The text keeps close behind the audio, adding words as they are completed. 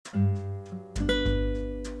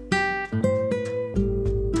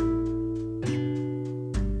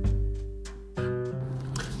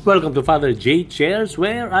Welcome to Father J Shares,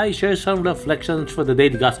 where I share some reflections for the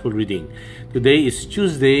daily gospel reading. Today is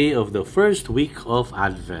Tuesday of the first week of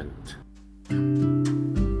Advent.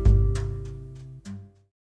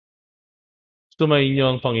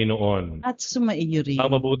 Sumainyo ang Panginoon. At sumaiyo rin. Ang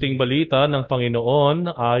mabuting balita ng Panginoon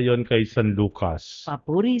ayon kay San Lucas.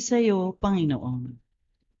 Papuri sa iyo, Panginoon.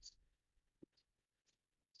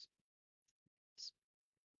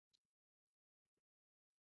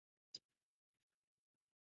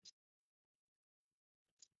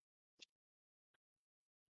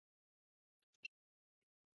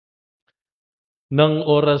 Nang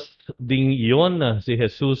oras ding iyon, si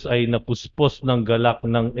Jesus ay napuspos ng galak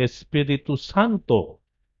ng Espiritu Santo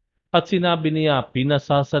at sinabi niya,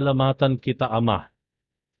 "Pinasasalamatan kita, Ama,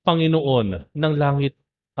 Panginoon ng langit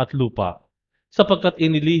at lupa, sapagkat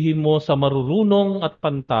inilihim mo sa marurunong at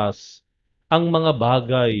pantas ang mga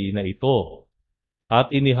bagay na ito,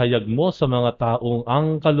 at inihayag mo sa mga taong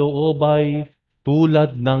ang kaloob ay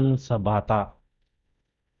tulad ng sa bata.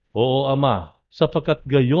 Oo, Ama, sapagkat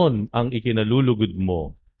gayon ang ikinalulugod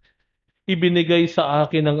mo. Ibinigay sa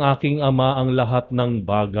akin ng aking Ama ang lahat ng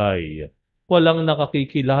bagay. Walang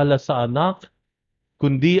nakakikilala sa anak,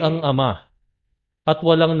 kundi ang Ama. At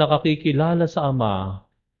walang nakakikilala sa Ama,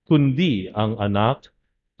 kundi ang anak,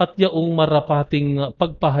 at yaong marapating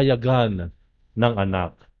pagpahayagan ng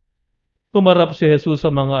anak." Tumarap si Jesus sa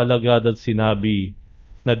mga alagad at sinabi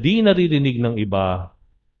na di naririnig ng iba,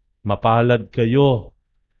 "Mapalad kayo,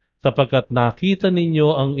 sapagkat nakita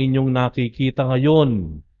ninyo ang inyong nakikita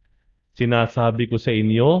ngayon. Sinasabi ko sa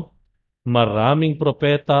inyo, maraming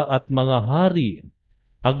propeta at mga hari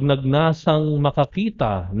ang nagnasang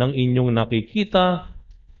makakita ng inyong nakikita,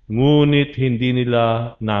 ngunit hindi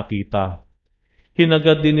nila nakita.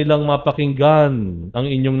 Hinagad din nilang mapakinggan ang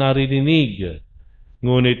inyong naririnig,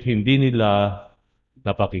 ngunit hindi nila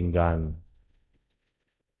napakinggan."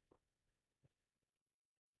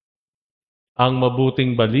 Ang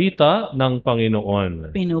mabuting balita ng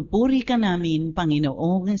Panginoon. Pinupuri ka namin,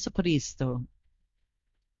 Panginoong Jesucristo.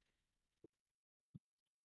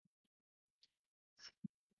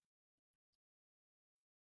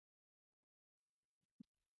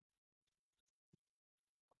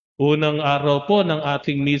 Unang araw po ng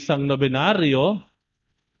ating misang nobenaryo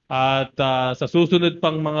at sa susunod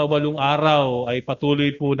pang mga 8 araw ay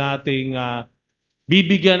patuloy po nating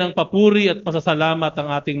bibigyan ng papuri at pasasalamat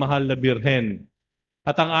ang ating mahal na Birhen.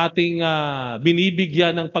 At ang ating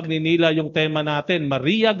binibigyan ng pagninila yung tema natin,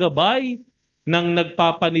 Maria Gabay ng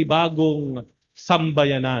Nagpapanibagong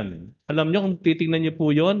Sambayanan. Alam nyo kung titingnan nyo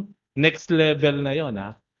po yun, next level na yun.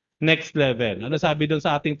 Next level. Ano sabi doon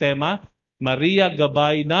sa ating tema? Maria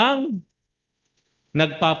Gabay ng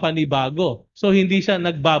Nagpapanibago. So hindi siya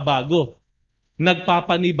nagbabago.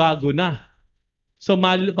 Nagpapanibago na. So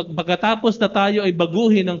pagkatapos na tayo ay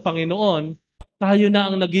baguhin ng Panginoon, tayo na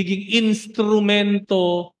ang nagiging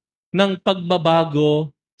instrumento ng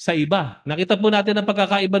pagbabago sa iba. Nakita po natin ang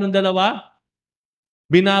pagkakaiba ng dalawa?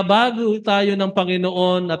 Binabago tayo ng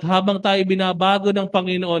Panginoon at habang tayo binabago ng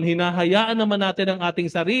Panginoon, hinahayaan naman natin ang ating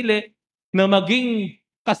sarili na maging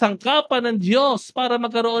kasangkapan ng Diyos para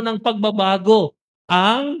magkaroon ng pagbabago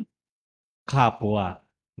ang kapwa.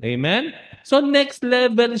 Amen? So next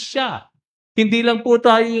level siya. Hindi lang po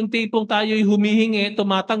tayo yung tipong tayo'y humihingi,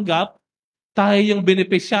 tumatanggap, tayo yung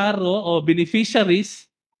beneficiaro o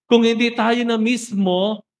beneficiaries, kung hindi tayo na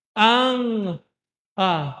mismo ang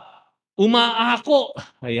umaako.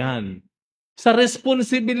 Ayan. Sa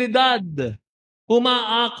responsibilidad.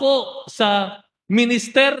 Umaako sa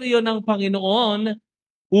ministeryo ng Panginoon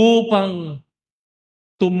upang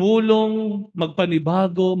tumulong,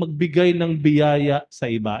 magpanibago, magbigay ng biyaya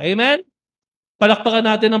sa iba. Amen? Palakpakan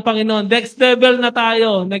natin ang Panginoon. Next level na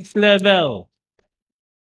tayo. Next level.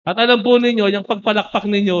 At alam po ninyo, yung pagpalakpak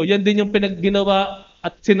ninyo, yan din yung pinagginawa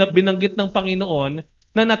at binanggit ng Panginoon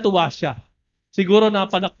na natuwa siya. Siguro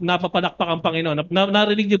napapalakpak ang Panginoon.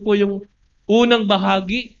 Narinig niyo po yung unang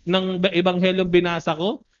bahagi ng Ebanghelyong binasa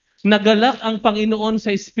ko. Nagalak ang Panginoon sa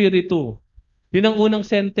Espiritu. Yun ang unang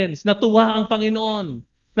sentence. Natuwa ang Panginoon.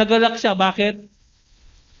 Nagalak siya. Bakit?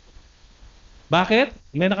 Bakit?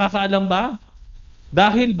 May nakakaalam ba?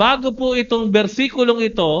 Dahil bago po itong bersikulong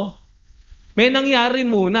ito, may nangyari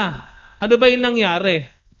muna. Ano ba yung nangyari?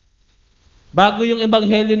 Bago yung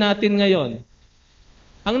ebanghelyo natin ngayon.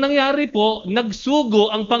 Ang nangyari po, nagsugo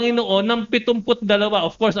ang Panginoon ng 72.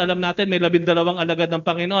 Of course, alam natin may 12 alagad ng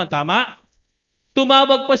Panginoon. Tama?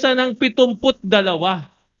 Tumawag pa siya ng 72.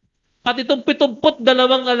 At itong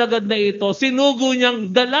 72 alagad na ito, sinugo niyang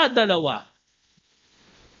dala-dalawa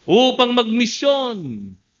upang magmisyon,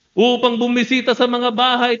 upang bumisita sa mga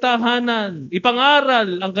bahay, tahanan,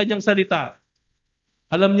 ipangaral ang kanyang salita.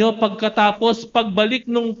 Alam nyo, pagkatapos, pagbalik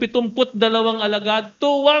nung 72 alagad,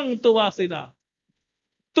 tuwang-tuwa sila.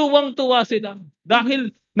 Tuwang-tuwa sila.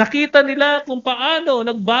 Dahil nakita nila kung paano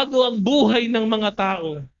nagbago ang buhay ng mga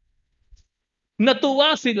tao.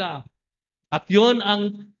 Natuwa sila. At yon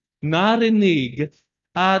ang narinig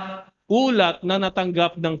at ulat na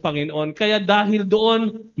natanggap ng Panginoon. Kaya dahil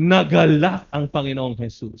doon, nagalak ang Panginoong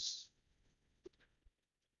Jesus.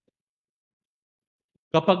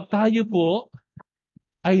 Kapag tayo po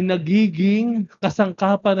ay nagiging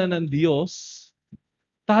kasangkapan na ng Diyos,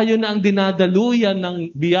 tayo na ang dinadaluyan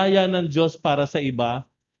ng biyaya ng Diyos para sa iba,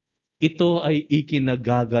 ito ay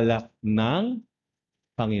ikinagagalak ng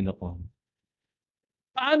Panginoon.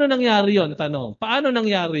 Paano nangyari yon? Tanong. Paano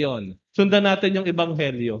nangyari yon? Sundan natin yung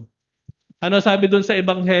Ebanghelyo. Ano sabi doon sa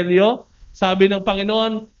Ebanghelyo? Sabi ng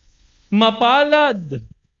Panginoon, mapalad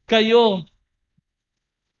kayo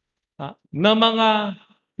na mga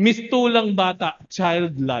mistulang bata,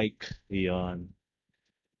 childlike. Iyon.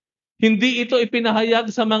 Hindi ito ipinahayag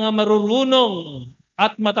sa mga marurunong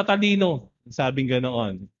at matatalino. Sabing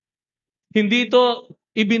ganoon. Hindi ito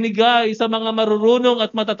ibinigay sa mga marurunong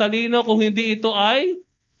at matatalino kung hindi ito ay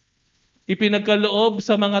ipinagkaloob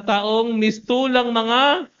sa mga taong mistulang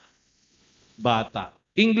mga bata.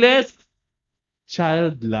 English,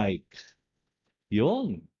 childlike.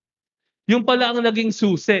 Yun. Yung pala ang naging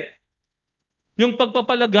susi. Yung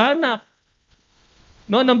pagpapalaganap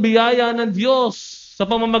ng biyaya ng Diyos sa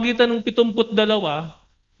pamamagitan ng 72,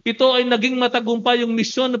 ito ay naging matagumpay yung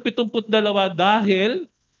misyon ng 72 dahil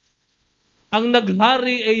ang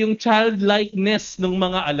naghari ay yung childlikeness ng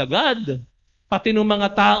mga alagad, pati ng mga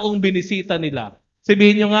taong binisita nila.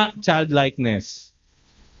 Sabihin nyo nga, childlikeness.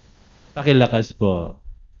 Pakilakas po.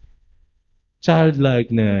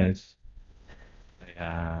 Childlikeness.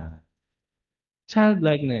 Ayan.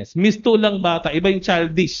 Childlikeness. Mistulang bata. Iba yung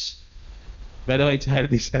childish. Pero may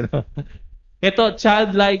childish. Ano? Ito,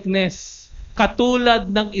 childlikeness.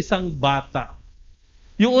 Katulad ng isang bata.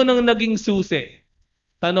 Yung unang naging susi.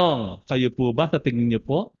 Tanong, kayo po ba, sa tingin niyo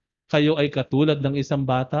po, kayo ay katulad ng isang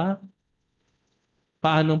bata?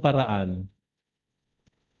 Paanong paraan?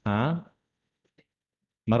 Ha?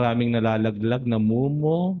 Maraming nalalaglag na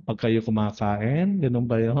mumo pag kayo kumakain? Ganun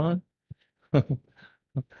ba yun?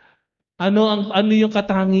 Ano yung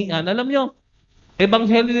katangian? Alam nyo,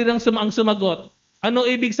 Ebanghelyo din ang sumagot. Ano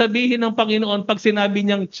ibig sabihin ng Panginoon pag sinabi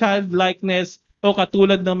niyang childlikeness o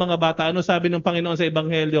katulad ng mga bata? Ano sabi ng Panginoon sa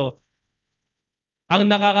Ebanghelyo? Ang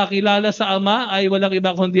nakakakilala sa Ama ay walang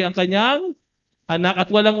iba kundi ang kanyang anak at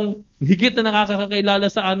walang higit na nakakakilala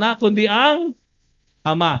sa anak kundi ang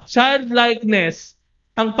Ama. Childlikeness,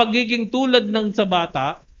 ang pagiging tulad ng sa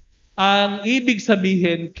bata, ang ibig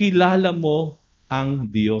sabihin, kilala mo ang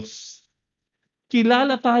Diyos.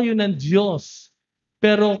 Kilala tayo ng Diyos,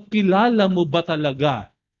 pero kilala mo ba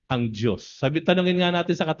talaga ang Diyos? Tanungin nga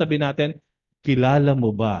natin sa katabi natin, kilala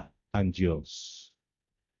mo ba ang Diyos?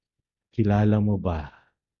 Kilala mo ba?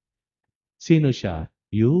 Sino siya?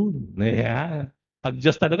 Yun. Yeah. Pag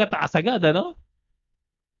Diyos talaga, taas agad, ano?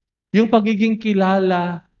 Yung pagiging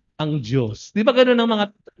kilala ang Diyos. Di ba ganun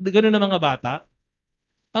ang mga bata?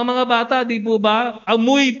 Ang mga bata, di po ba?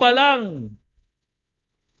 Amoy pa lang.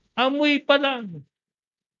 Amoy pa lang.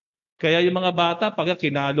 Kaya yung mga bata, pag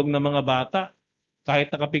kinalong ng mga bata,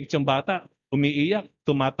 kahit nakapicture bata, umiiyak,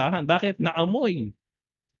 tumatahan. Bakit? Naamoy.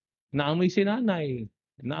 Naamoy si nanay.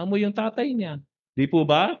 Naamoy yung tatay niya. Di po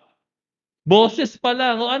ba? Boses pa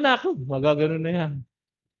lang. O anak, magaganon na yan.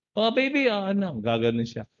 O baby, o anak, magaganon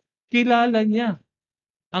siya. Kilala niya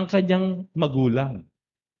ang kanyang magulang.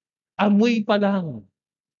 Amoy pa lang.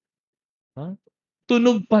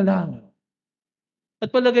 Tunog pa lang. At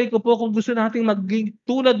palagay ko po, kung gusto nating maging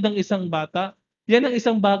tulad ng isang bata, yan ang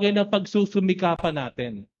isang bagay na pagsusumikapan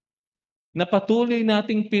natin. Na patuloy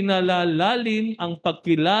nating pinalalalim ang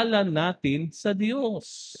pagkilala natin sa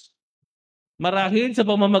Diyos. Marahil sa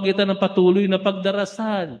pamamagitan ng patuloy na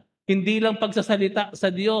pagdarasal, hindi lang pagsasalita sa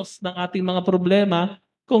Diyos ng ating mga problema,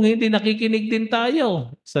 kung hindi nakikinig din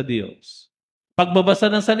tayo sa Diyos. Pagbabasa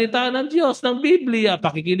ng salita ng Diyos, ng Biblia,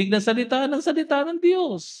 pakikinig ng salita ng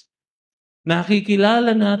Diyos.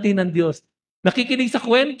 Nakikilala natin ang Diyos. Nakikinig sa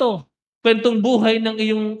kwentong buhay ng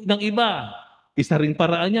iba. Isa ring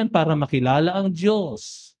paraan yan para makilala ang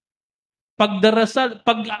Diyos. Pagdarasal,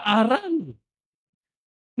 pag-aaral.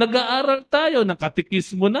 Nag-aaral tayo ng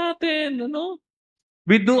katekismo natin. Ano?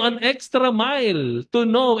 We do an extra mile to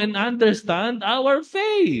know and understand our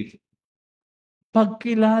faith.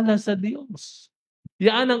 Pagkilala sa Diyos.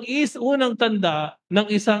 Yan ang unang tanda ng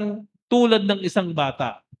isang tulad ng isang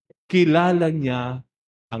bata. Kilala niya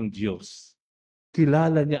ang Diyos.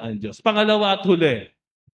 Kilala niya ang Diyos. Pangalawa at huli,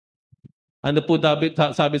 Ano po David,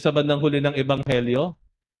 sabi sa bandang huli ng Ebanghelyo?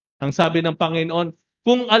 Ang sabi ng Panginoon,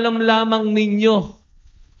 kung alam lamang ninyo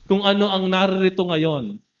kung ano ang naririto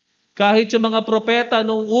ngayon. Kahit yung mga propeta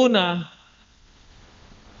noong una,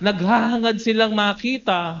 naghahangad silang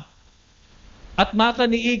makita at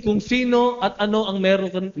makanii kung sino at ano ang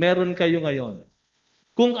meron kayo ngayon.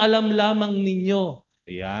 Kung alam lamang ninyo.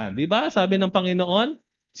 Ayan. Di ba? Sabi ng Panginoon.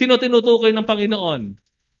 Sino tinutukoy ng Panginoon?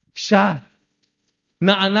 Siya.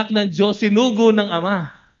 Na anak ng Diyos, sinugo ng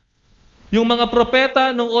Ama. Yung mga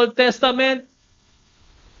propeta ng Old Testament,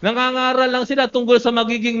 nangangaral lang sila tungkol sa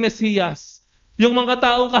magiging Mesiyas. Yung mga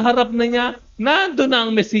taong kaharap na niya, nandun na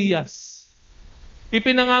ang Mesiyas.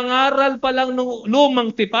 Ipinangangaral pa lang ng lumang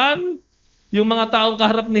tipan, yung mga taong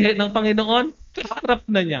kaharap ng Panginoon, kaharap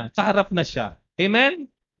na niya, kaharap na siya. Amen?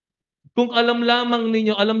 Kung alam lamang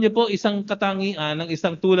ninyo, alam niyo po isang katangian ng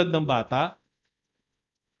isang tulad ng bata,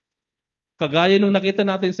 kagaya nung nakita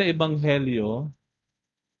natin sa Ebanghelyo,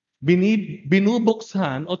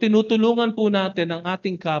 binubuksan o tinutulungan po natin ang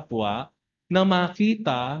ating kapwa na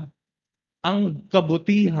makita ang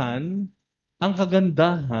kabutihan, ang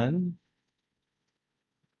kagandahan,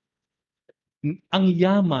 ang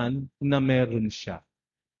yaman na meron siya.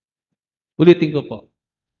 Ulitin ko po.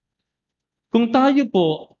 Kung tayo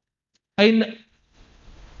po ay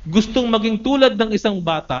gustong maging tulad ng isang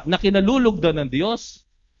bata na kinalulugdan ng Diyos,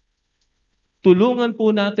 tulungan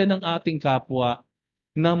po natin ang ating kapwa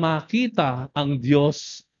na makita ang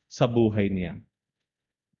Diyos sa buhay niya.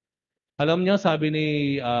 Alam niyo, sabi ni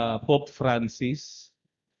Pope Francis,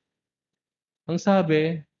 ang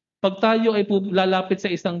sabi, pag tayo ay lalapit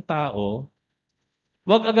sa isang tao,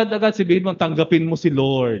 huwag agad-agad sabihin mo, tanggapin mo si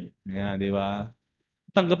Lord. Yan, di ba?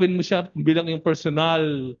 Tanggapin mo siya bilang yung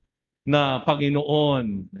personal na Panginoon.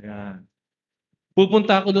 Yan.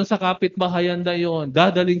 Pupunta ako doon sa kapitbahayan na yon,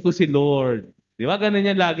 dadaling ko si Lord. Di ba? Ganun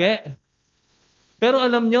yan lagi. Pero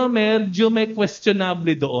alam nyo, medyo may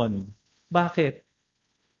questionable doon. Bakit?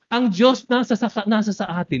 Ang Diyos nasa sa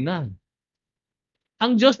atin na.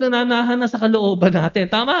 Ang Diyos nananahan na sa kalooban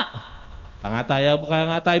natin. Tama? Kaya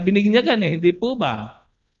nga tayo binigyan eh. Hindi po ba?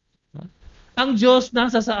 Ang Diyos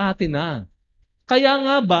nasa sa atin na. Kaya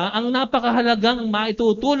nga ba, ang napakahalagang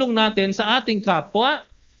maitutulong natin sa ating kapwa,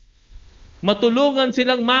 matulungan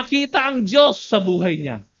silang makita ang Diyos sa buhay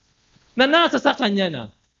niya. Na nasa sa Kanya na.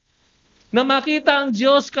 Na makita ang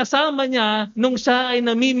Diyos kasama niya nung siya ay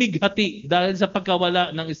namimighati dahil sa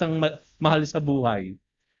pagkawala ng isang mahal sa buhay.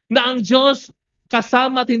 Na ang Diyos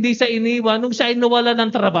kasama at hindi siya iniwan nung siya ay nawala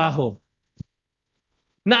ng trabaho.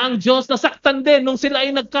 Na ang Diyos nasaktan din nung sila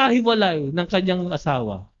ay nagkahiwalay ng kanyang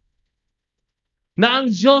asawa. Na ang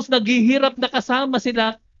Diyos naghihirap na kasama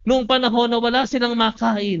sila noong panahon na wala silang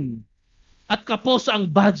makain at kapos ang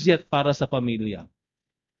budget para sa pamilya.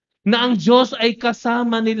 Na ang Diyos ay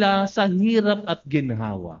kasama nila sa hirap at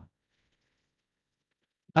ginhawa.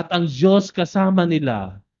 At ang Diyos kasama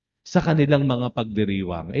nila sa kanilang mga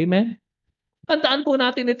pagdiriwang. Amen? Tandaan po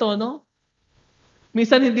natin ito, no?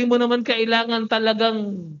 Minsan hindi mo naman kailangan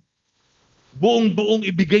talagang buong-buong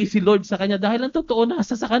ibigay si Lord sa kanya dahil ang totoo,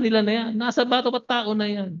 nasa sa kanila na yan. Nasa bawat tao na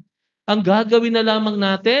yan. Ang gagawin na lamang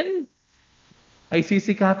natin ay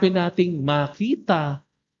sisikapin nating makita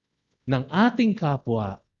ng ating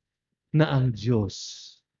kapwa na ang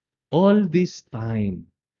Diyos all this time,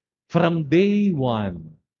 from day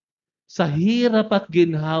one, sa hirap at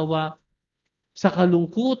ginhawa, sa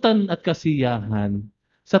kalungkutan at kasiyahan,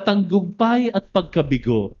 sa tagumpay at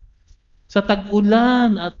pagkabigo, sa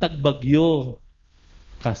tag-ulan at tagbagyo,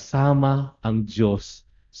 kasama ang Diyos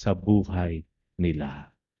sa buhay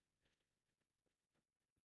nila.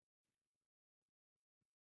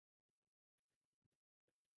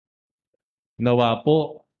 Nawa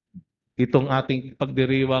po, itong ating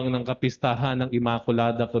pagdiriwang ng kapistahan ng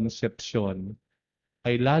Immaculada Concepcion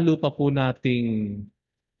ay lalo pa po nating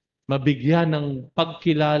mabigyan ng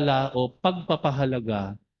pagkilala o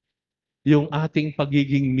pagpapahalaga yung ating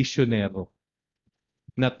pagiging misyonero.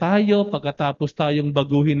 Na tayo, pagkatapos tayong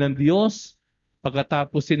baguhin ng Diyos,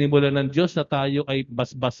 pagkatapos sinimulan ng Diyos na tayo ay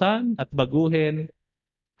basbasan at baguhin,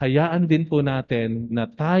 hayaan din po natin na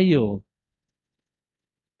tayo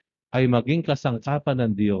ay maging kasangkapan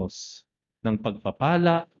ng Diyos ng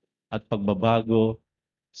pagpapala at pagbabago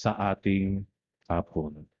sa ating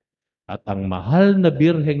kapwa. At ang mahal na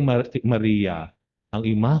Birheng Maria, ang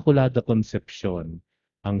Immaculada Concepcion,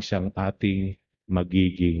 ang siyang ating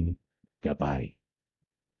magiging gabay.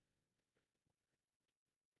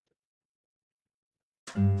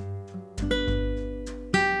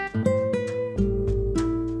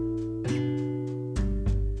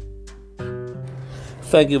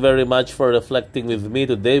 Thank you very much for reflecting with me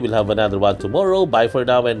today. We'll have another one tomorrow. Bye for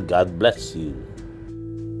now and God bless you.